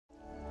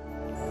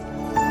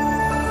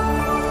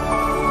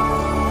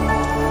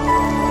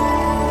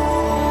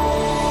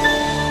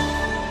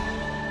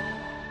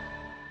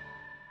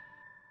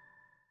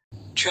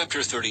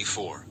Chapter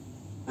 34.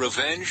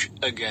 Revenge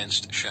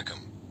against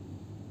Shechem.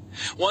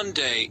 One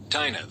day,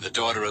 Dinah, the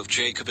daughter of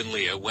Jacob and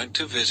Leah, went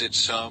to visit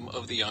some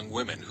of the young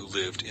women who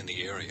lived in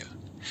the area.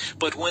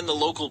 But when the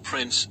local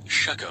prince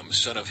Shechem,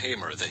 son of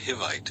Hamor the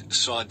Hivite,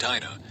 saw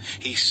Dinah,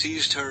 he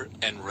seized her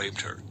and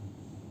raped her.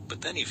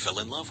 But then he fell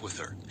in love with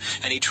her,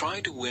 and he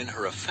tried to win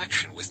her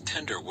affection with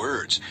tender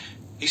words.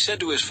 He said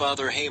to his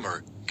father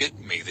Hamor, "Get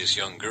me this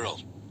young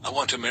girl. I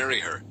want to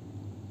marry her."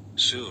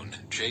 Soon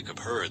Jacob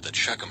heard that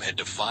Shechem had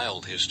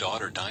defiled his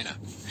daughter Dinah.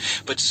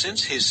 But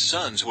since his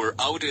sons were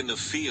out in the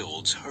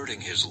fields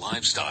herding his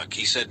livestock,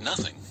 he said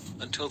nothing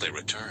until they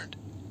returned.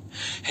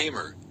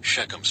 Hamor,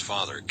 Shechem's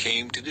father,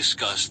 came to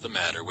discuss the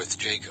matter with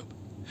Jacob.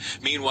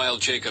 Meanwhile,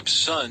 Jacob's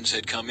sons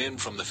had come in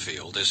from the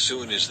field as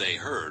soon as they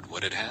heard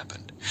what had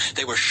happened.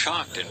 They were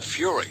shocked and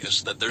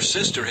furious that their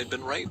sister had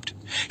been raped.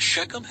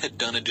 Shechem had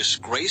done a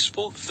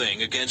disgraceful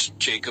thing against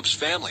Jacob's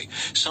family,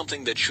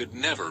 something that should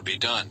never be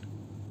done.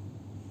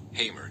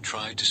 Hamor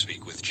tried to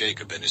speak with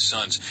Jacob and his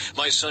sons.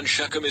 "My son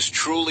Shechem is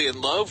truly in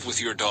love with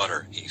your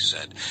daughter," he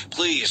said.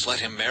 "Please let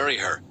him marry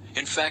her.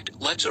 In fact,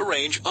 let's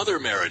arrange other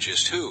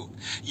marriages too.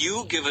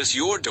 You give us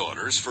your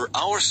daughters for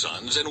our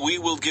sons, and we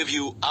will give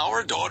you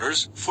our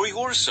daughters for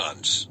your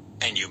sons.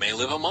 And you may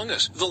live among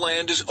us. The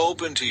land is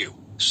open to you.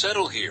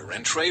 Settle here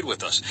and trade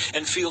with us,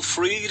 and feel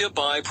free to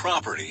buy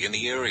property in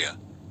the area."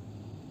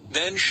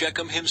 Then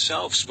Shechem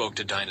himself spoke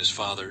to Dinah's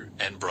father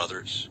and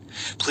brothers.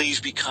 "Please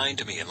be kind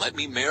to me and let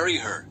me marry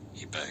her,"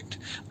 he begged.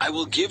 "I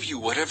will give you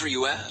whatever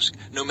you ask.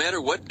 No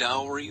matter what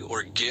dowry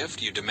or gift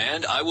you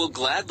demand, I will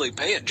gladly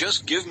pay it.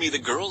 Just give me the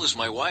girl as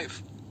my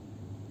wife."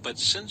 But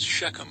since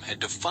Shechem had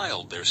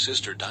defiled their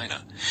sister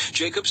Dinah,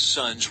 Jacob's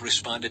sons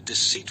responded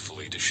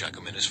deceitfully to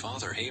Shechem and his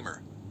father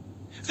Hamor.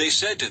 They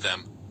said to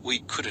them, "We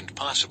couldn't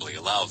possibly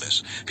allow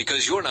this,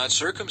 because you're not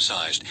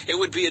circumcised. It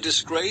would be a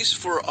disgrace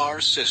for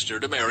our sister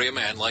to marry a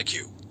man like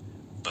you.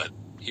 But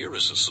here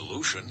is a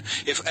solution.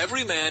 If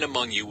every man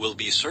among you will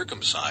be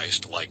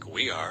circumcised like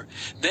we are,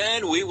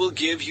 then we will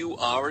give you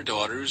our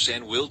daughters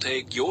and we'll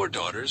take your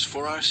daughters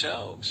for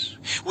ourselves.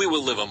 We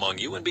will live among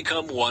you and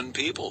become one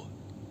people.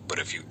 But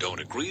if you don't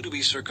agree to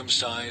be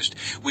circumcised,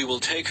 we will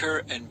take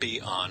her and be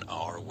on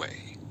our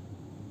way."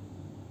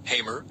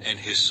 Hamor and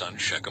his son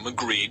Shechem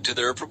agreed to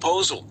their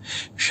proposal.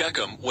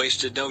 Shechem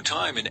wasted no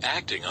time in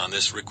acting on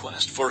this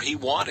request, for he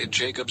wanted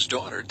Jacob's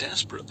daughter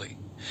desperately.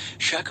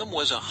 Shechem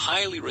was a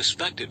highly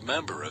respected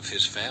member of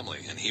his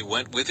family, and he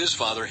went with his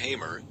father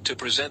Hamor to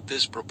present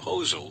this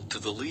proposal to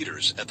the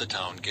leaders at the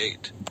town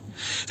gate.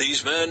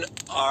 "These men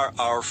are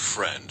our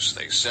friends,"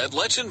 they said.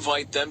 "Let's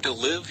invite them to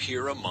live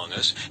here among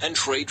us and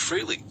trade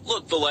freely.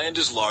 Look, the land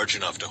is large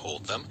enough to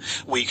hold them.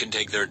 We can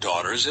take their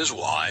daughters as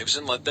wives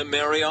and let them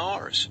marry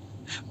ours.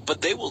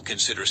 But they will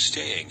consider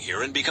staying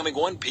here and becoming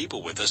one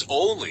people with us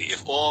only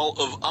if all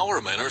of our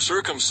men are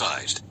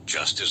circumcised,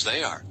 just as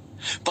they are.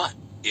 But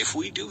if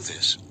we do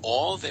this,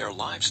 all their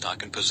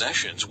livestock and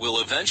possessions will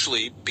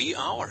eventually be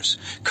ours.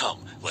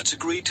 Come, let's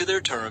agree to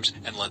their terms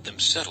and let them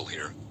settle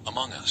here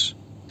among us."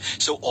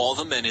 So all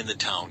the men in the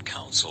town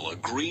council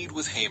agreed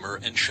with Hamor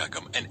and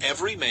Shechem, and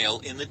every male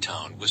in the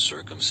town was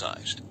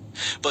circumcised.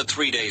 But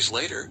 3 days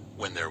later,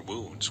 when their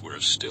wounds were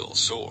still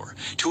sore,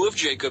 2 of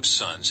Jacob's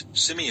sons,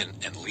 Simeon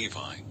and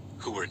Levi,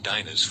 who were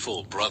Dinah's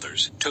full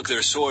brothers, took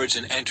their swords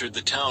and entered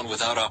the town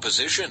without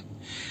opposition.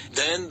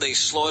 Then they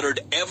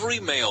slaughtered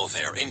every male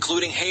there,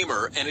 including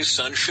Hamor and his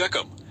son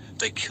Shechem.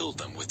 They killed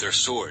them with their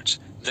swords,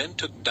 then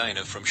took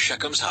Dinah from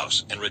Shechem's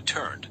house and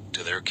returned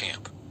to their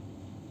camp.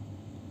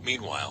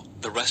 Meanwhile,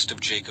 the rest of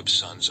Jacob's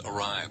sons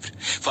arrived.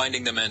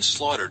 Finding the men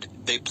slaughtered,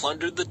 they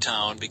plundered the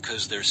town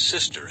because their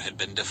sister had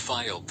been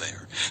defiled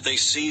there. They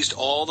seized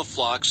all the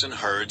flocks and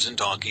herds and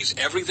donkeys,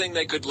 everything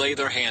they could lay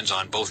their hands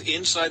on, both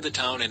inside the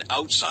town and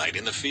outside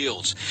in the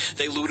fields.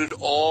 They looted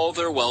all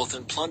their wealth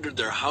and plundered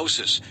their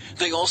houses.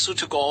 They also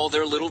took all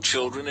their little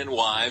children and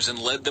wives and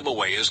led them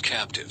away as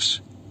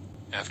captives.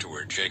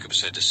 Afterward, Jacob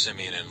said to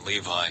Simeon and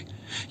Levi,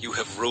 "You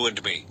have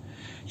ruined me.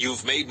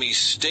 You've made me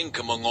stink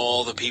among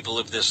all the people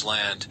of this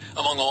land,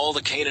 among all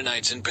the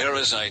Canaanites and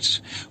Perizzites.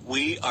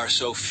 We are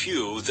so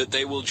few that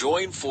they will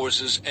join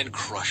forces and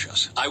crush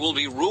us. I will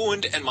be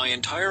ruined and my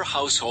entire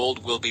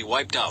household will be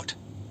wiped out."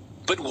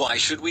 "But why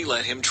should we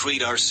let him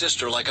treat our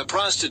sister like a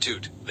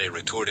prostitute?" they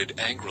retorted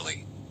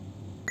angrily.